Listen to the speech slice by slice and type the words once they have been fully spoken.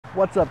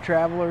What's up,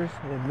 travelers?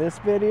 In this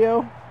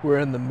video, we're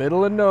in the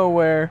middle of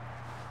nowhere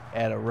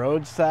at a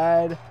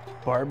roadside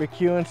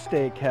barbecue and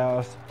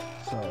steakhouse,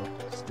 so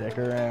stick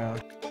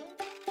around.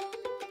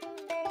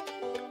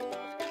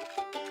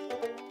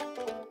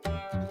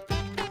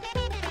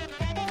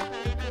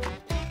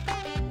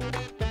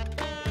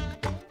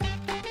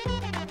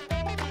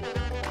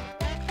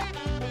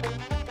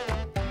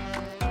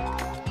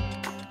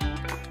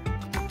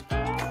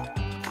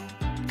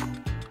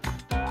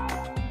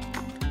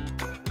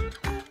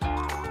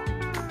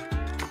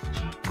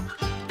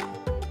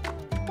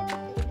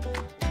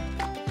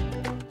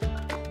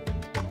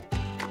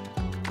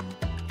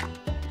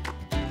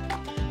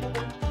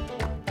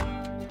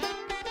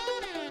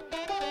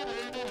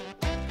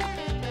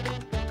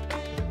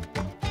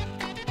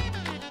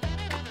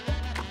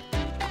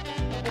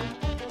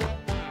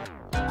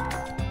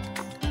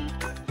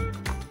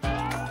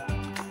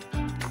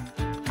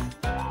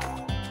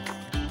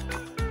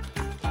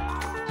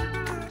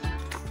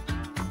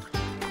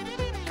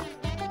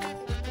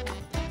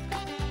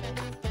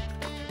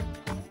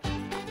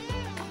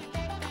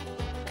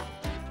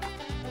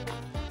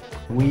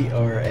 We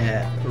are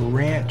at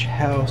Ranch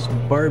House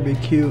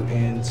Barbecue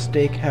and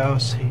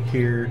Steakhouse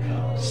here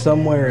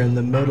somewhere in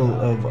the middle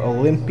of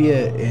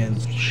Olympia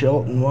and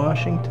Shelton,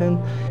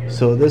 Washington.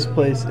 So this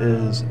place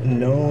is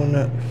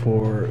known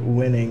for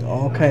winning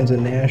all kinds of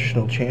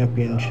national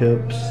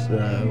championships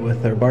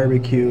with their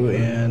barbecue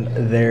and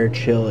their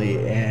chili,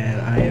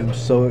 and I am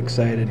so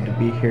excited to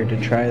be here to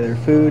try their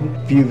food.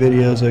 A few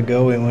videos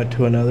ago we went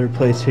to another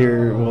place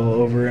here, well,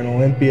 over in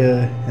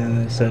Olympia, and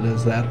they said,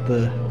 is that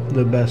the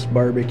best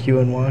barbecue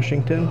in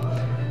Washington?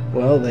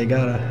 Well, they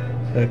got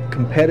a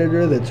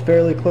competitor that's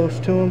fairly close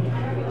to them,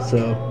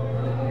 so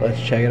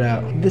let's check it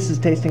out. This is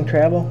Tasting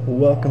Travel.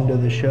 Welcome to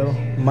the show.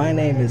 My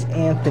name is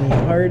Anthony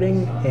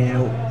Harding,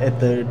 and at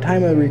the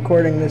time of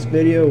recording this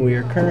video, we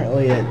are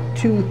currently at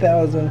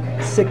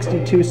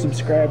 2,062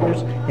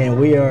 subscribers, and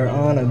we are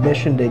on a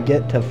mission to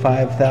get to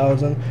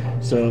 5,000.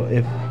 So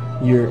if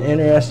you're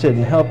interested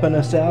in helping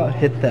us out,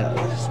 hit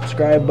that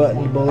subscribe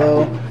button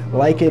below,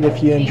 like it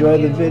if you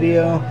enjoy the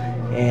video,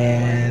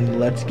 and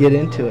let's get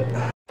into it.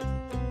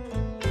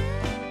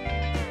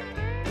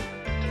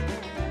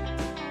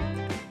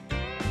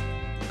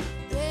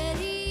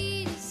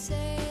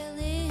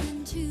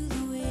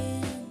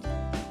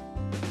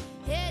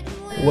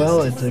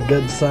 Well, it's a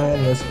good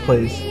sign this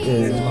place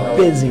is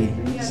busy,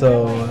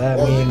 so that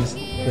means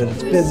that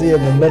it's busy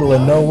in the middle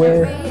of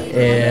nowhere,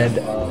 and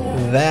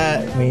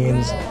that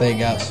means they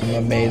got some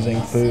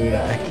amazing food.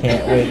 I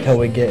can't wait till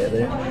we get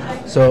there.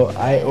 So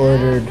I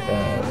ordered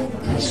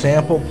a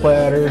sample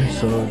platter,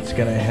 so it's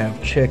gonna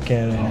have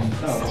chicken and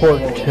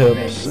pork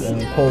tips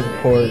and pulled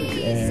pork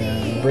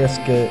and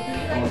brisket,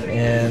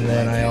 and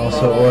then I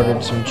also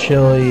ordered some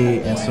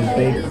chili and some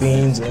baked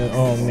beans, and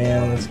oh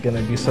man, it's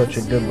gonna be such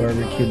a good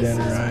barbecue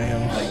dinner. I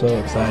am so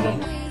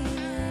excited.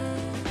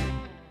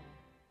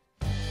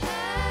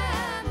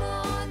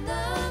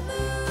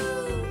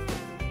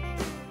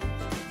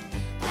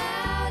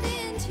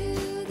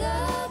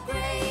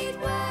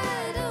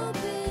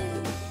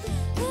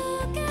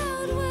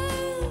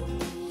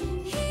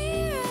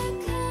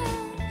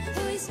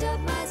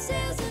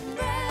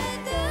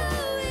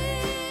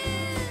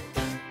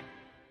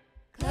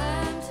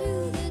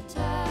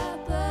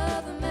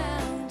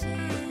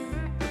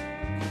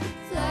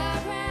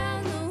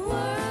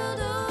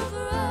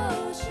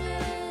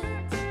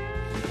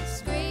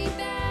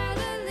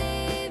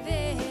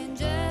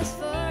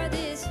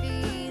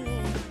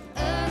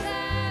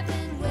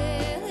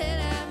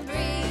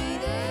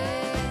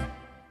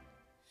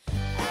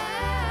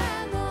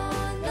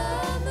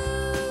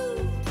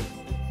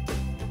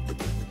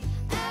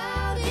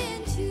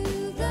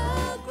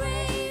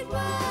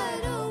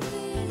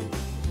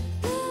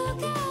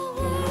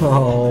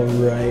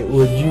 Alright,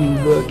 would you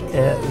look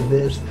at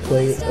this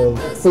plate of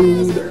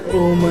food?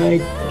 Oh my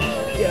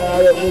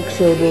god, it looks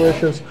so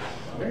delicious.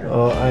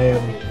 Oh, I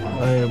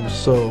am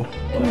so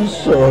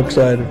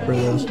excited for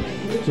this.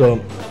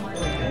 So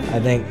I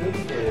think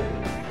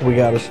we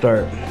gotta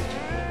start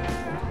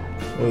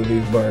with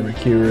these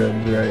barbecue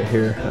ribs right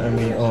here. I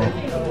mean, oh,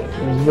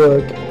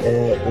 look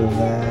at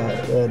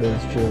that. That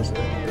is just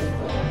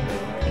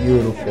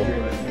beautiful.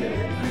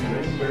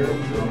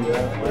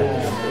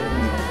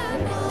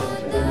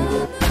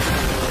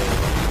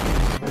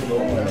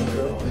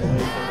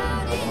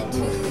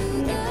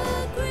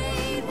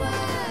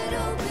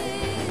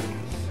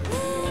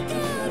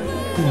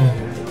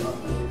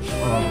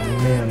 Oh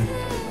man,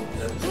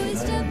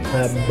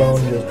 that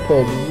bone just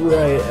pulled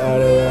right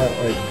out of that,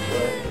 like,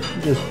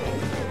 just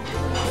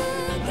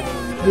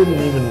didn't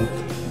even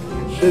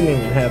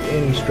have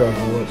any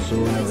struggle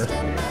whatsoever.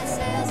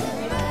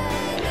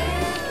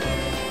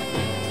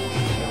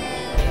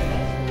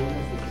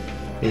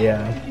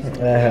 Yeah,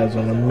 that has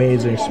an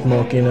amazing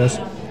smokiness.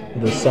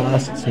 The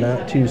sauce, it's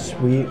not too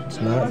sweet, it's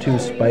not too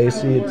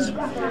spicy, it's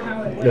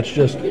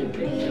just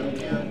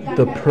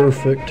the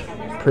perfect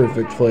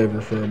flavor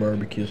for a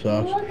barbecue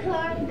sauce.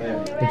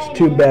 It's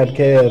too bad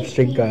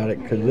KFC got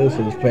it, because this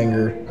is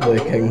finger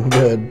licking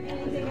good.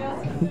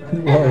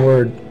 One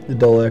word,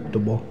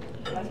 delectable.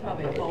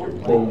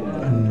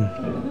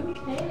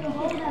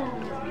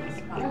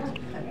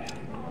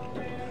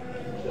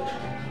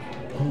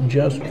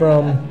 Just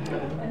from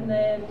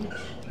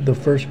the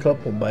first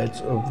couple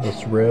bites of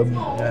this rib,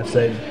 I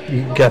say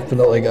you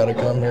definitely got to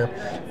come here.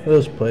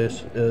 This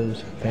place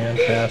is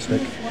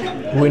fantastic.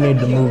 We need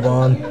to move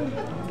on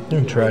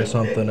and try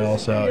something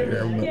else out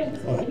here, but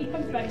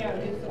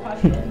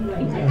I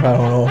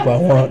don't know if I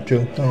want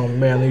to. Oh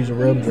man, these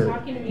ribs are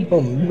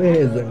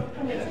amazing.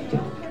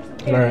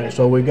 Alright,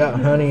 so we got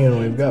honey and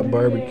we've got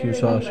barbecue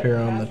sauce here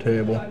on the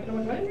table.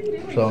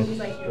 So,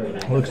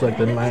 looks like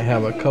they might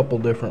have a couple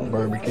different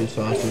barbecue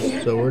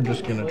sauces, so we're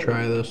just going to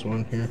try this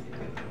one here.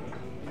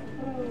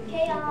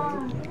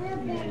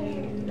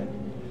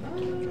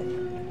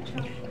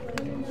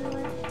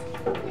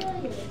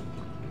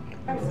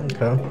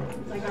 Okay.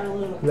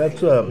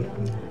 That's a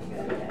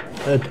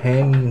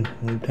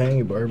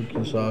tangy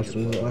barbecue sauce.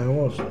 I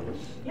almost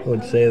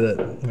would say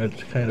that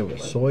it's kind of a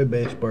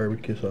soy-based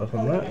barbecue sauce.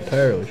 I'm not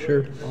entirely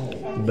sure,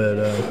 but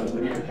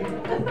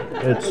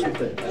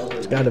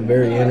it's got a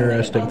very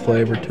interesting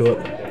flavor to it.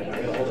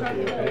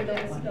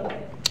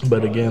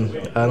 But again,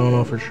 I don't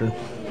know for sure.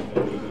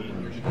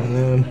 And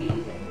then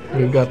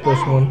we've got this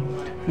one.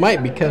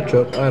 Might be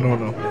ketchup. I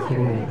don't know.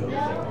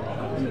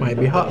 Might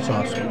be hot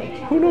sauce.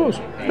 Who knows?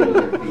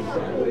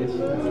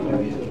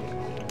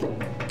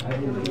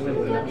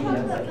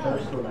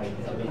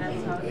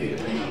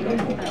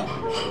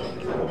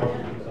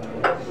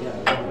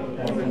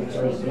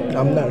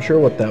 I'm not sure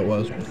what that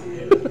was,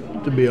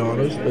 to be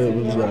honest. It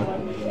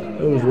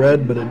was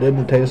red, but it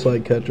didn't taste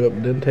like ketchup.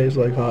 It didn't taste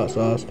like hot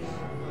sauce.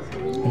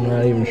 I'm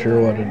not even sure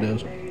what it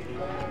is.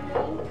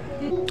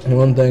 And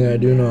one thing I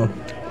do know,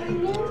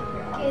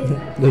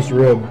 this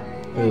rib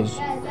is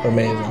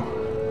amazing.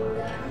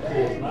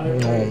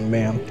 Oh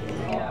man,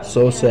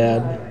 so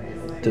sad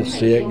to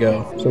see it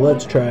go. So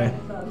let's try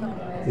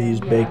these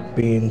baked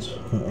beans.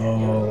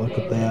 Oh, look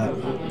at that.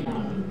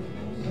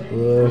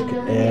 Look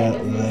at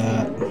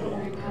that.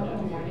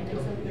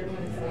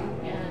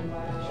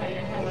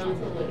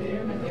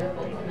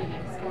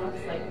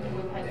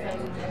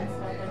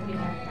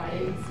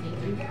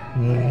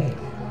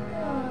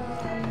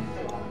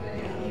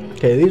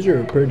 Okay, these are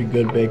a pretty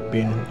good baked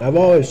bean. I've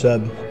always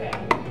said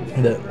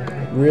that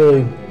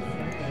really,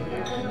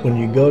 when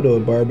you go to a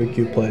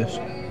barbecue place,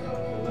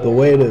 the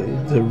way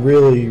to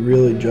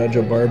really judge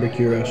a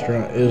barbecue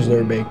restaurant is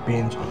their baked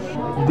beans.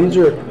 These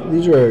are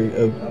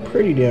a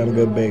pretty damn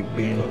good baked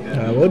bean.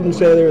 I wouldn't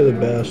say they're the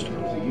best,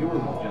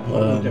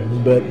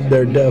 but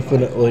they're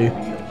definitely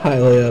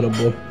highly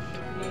edible.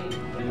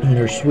 And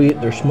they're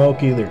sweet, they're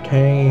smoky, they're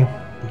tangy.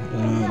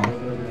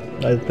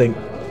 I think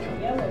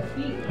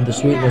the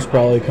sweetness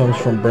probably comes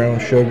from brown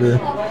sugar.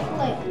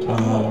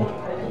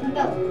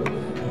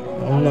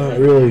 I'm not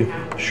really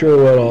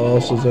sure what all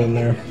else is in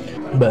there,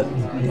 but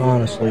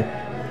honestly,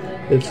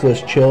 it's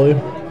this chili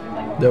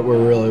that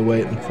we're really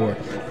waiting for.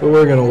 But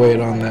we're gonna wait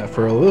on that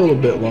for a little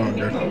bit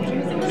longer.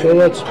 So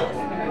let's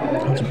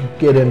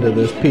get into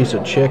this piece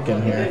of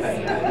chicken here.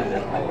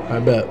 I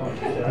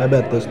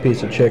bet this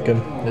piece of chicken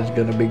is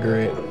gonna be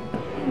great.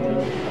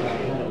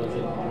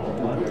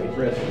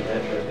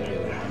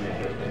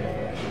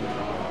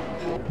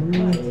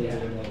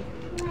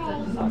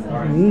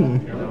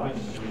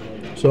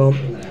 So,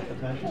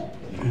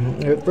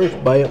 at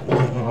first bite,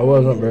 I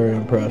wasn't very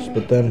impressed,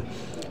 but then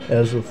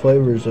as the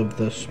flavors of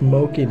the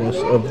smokiness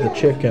of the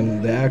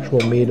chicken, the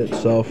actual meat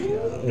itself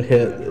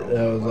hit,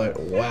 I was like,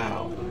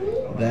 wow,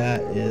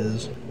 that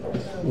is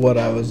what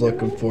I was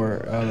looking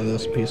for out of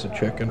this piece of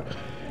chicken.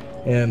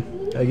 And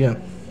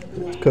again,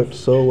 it's cooked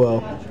so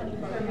well.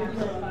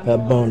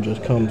 That bone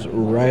just comes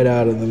right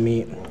out of the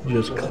meat,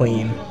 just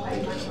clean.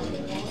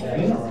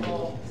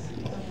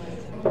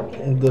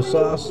 The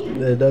sauce,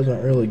 it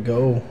doesn't really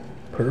go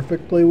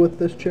perfectly with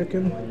this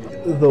chicken.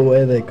 The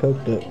way they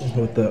cooked it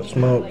with that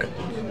smoke,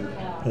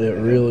 it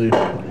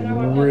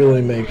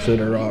really makes it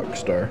a rock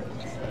star.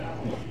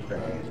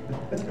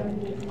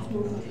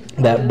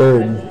 That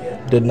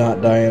bird did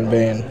not die in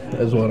vain,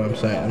 is what I'm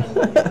saying.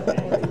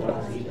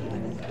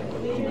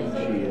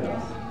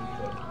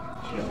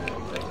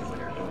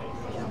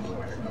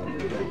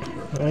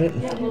 Right?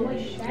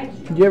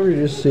 Did you ever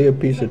just see a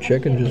piece of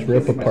chicken just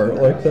rip apart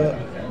like that?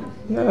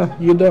 No,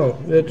 you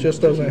don't. It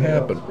just doesn't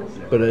happen.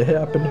 But it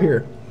happened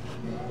here.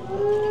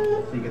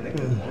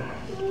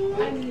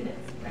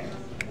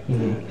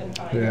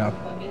 Yeah.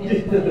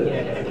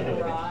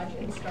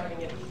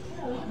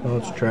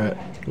 Let's try it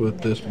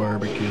with this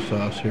barbecue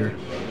sauce here.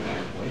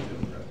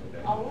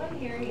 All I'm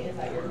hearing is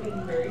that you're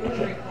being very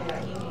grateful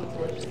that you need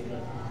delicious.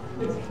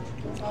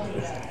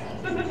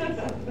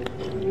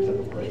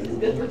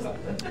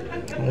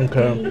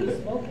 Okay.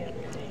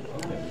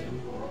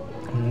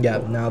 Yeah,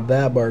 now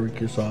that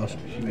barbecue sauce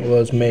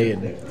was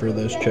made for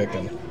this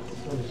chicken.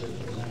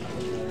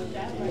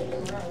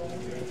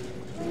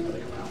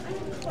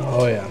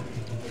 Oh yeah.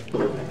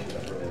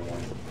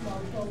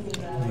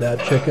 That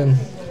chicken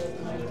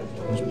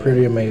is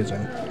pretty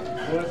amazing.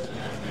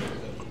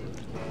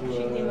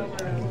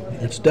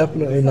 It's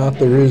definitely not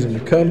the reason to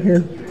come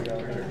here.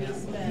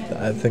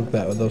 I think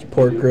that those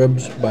pork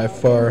ribs by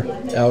far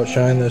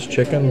outshine this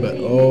chicken, but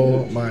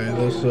oh my,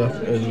 this stuff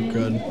is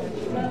good.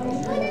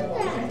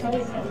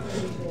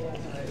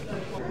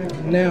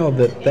 Now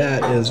that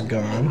that is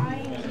gone,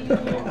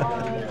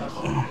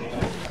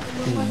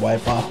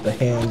 wipe off the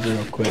hands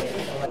real quick.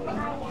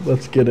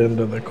 Let's get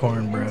into the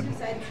cornbread.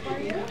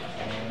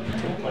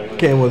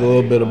 Came with a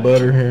little bit of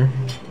butter here,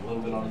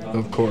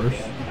 of course.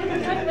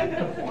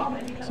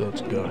 So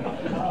let's go.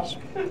 Just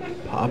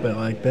pop it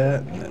like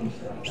that and then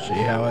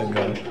see how it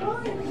goes.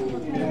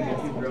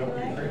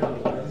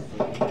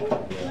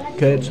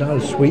 Okay, it's not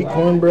a sweet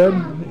cornbread.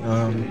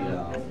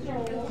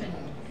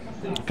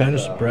 Kind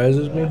of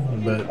surprises me,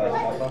 but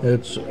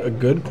it's a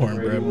good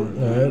cornbread.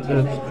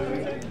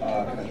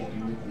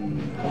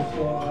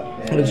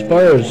 As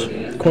far as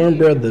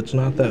cornbread that's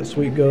not that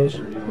sweet goes,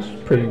 it's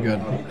pretty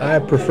good. I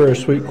prefer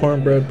sweet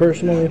cornbread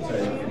personally,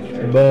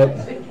 but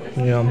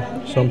you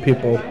know, some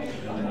people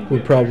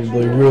would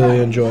probably really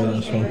enjoy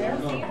this one.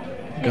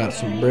 Got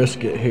some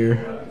brisket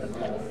here.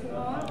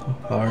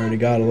 I already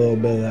got a little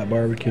bit of that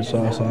barbecue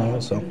sauce on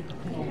it, so.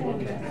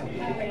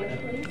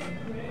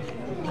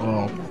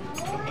 Oh.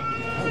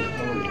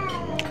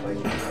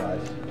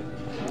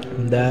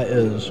 That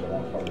is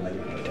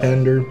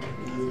tender,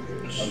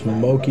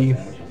 smoky.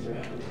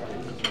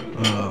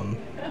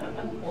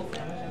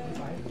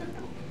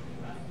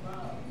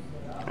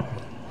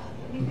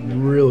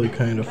 Really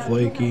kind of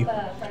flaky.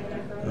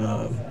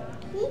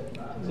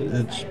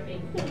 It's,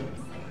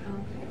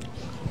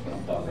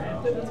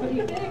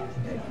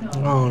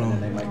 I don't know,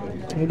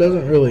 it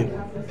doesn't really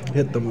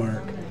hit the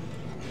mark.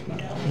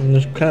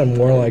 It's kind of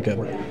more like a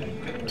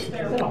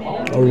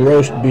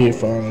roast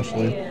beef,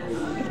 honestly.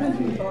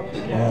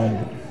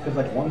 And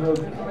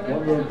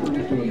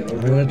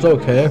it's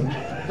okay,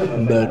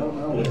 but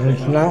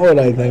it's not what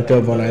I think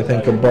of when I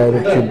think of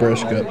barbecue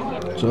brisket.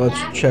 So let's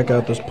check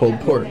out this pulled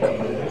pork.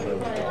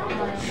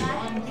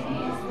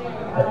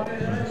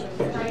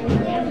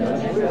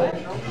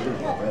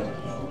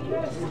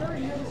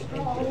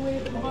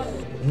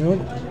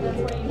 Nope.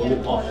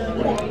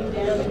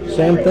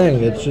 Same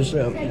thing. It's just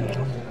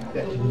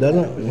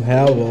doesn't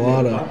have a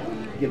lot of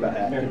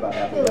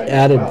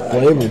added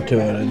flavor to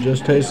it. It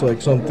just tastes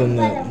like something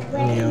that,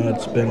 you know,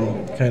 it's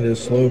been kind of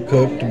slow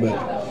cooked, but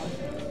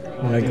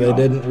like they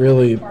didn't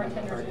really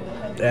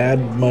add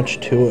much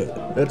to it.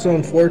 That's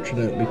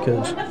unfortunate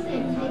because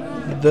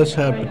this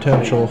had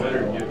potential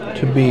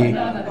to be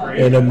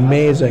an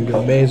amazing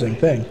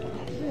thing.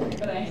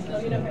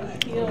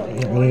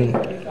 I mean,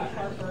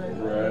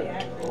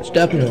 it's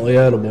definitely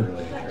edible.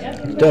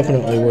 It's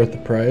definitely worth the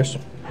price,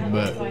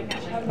 but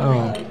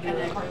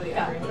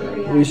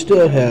we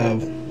still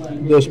have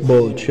this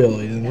bowl of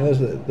chili, and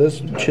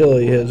this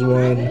chili has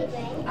won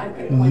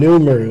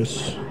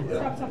numerous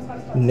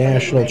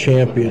national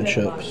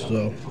championships,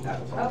 so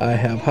I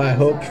have high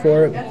hopes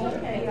for it,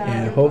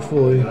 and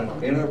hopefully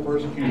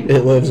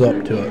it lives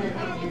up to it.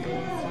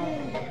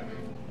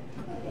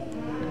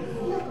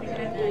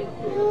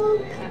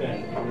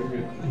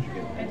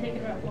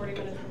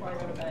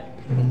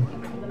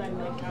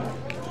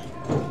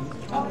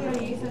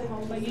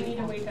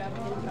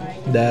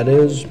 That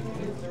is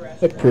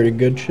a pretty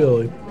good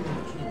chili.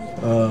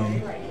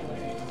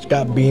 It's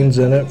got beans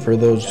in it for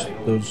those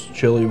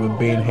chili with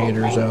bean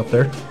haters out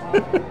there.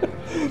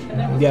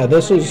 Yeah,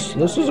 this is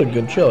a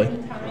good chili.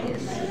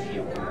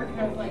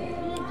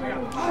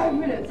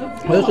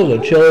 This is a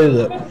chili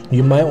that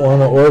you might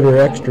want to order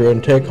extra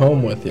and take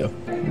home with you.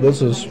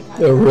 This is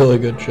a really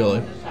good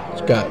chili.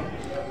 It's got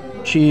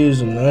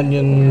cheese and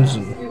onions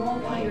and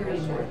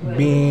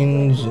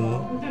beans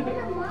and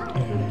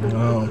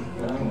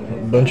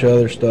a bunch of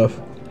other stuff.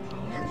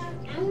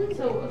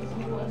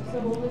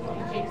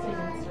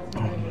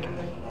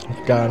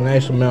 It's got a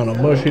nice amount of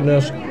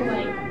mushiness,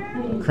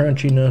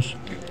 crunchiness.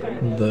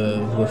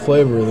 The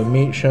flavor of the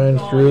meat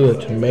shines through.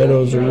 The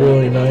tomatoes are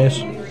really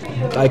nice.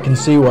 I can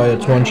see why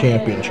it's won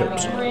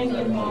championships.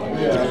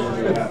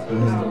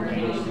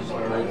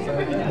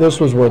 This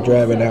was worth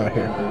driving out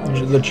here.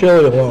 The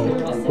chili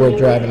alone, worth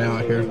driving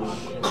out here.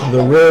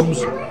 The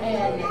ribs,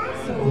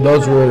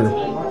 those were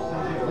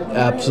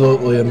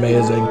absolutely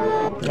amazing.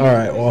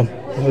 Alright, well,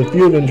 if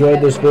you've enjoyed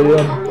this video,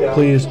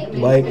 please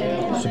like,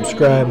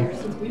 subscribe.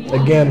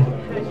 Again,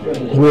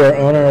 we are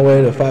on our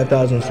way to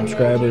 5,000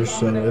 subscribers,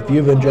 so if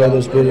you've enjoyed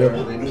this video,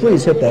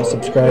 please hit that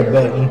subscribe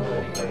button.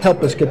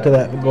 Help us get to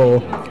that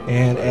goal,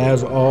 and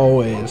as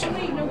always,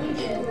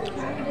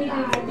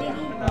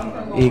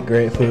 eat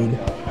great food.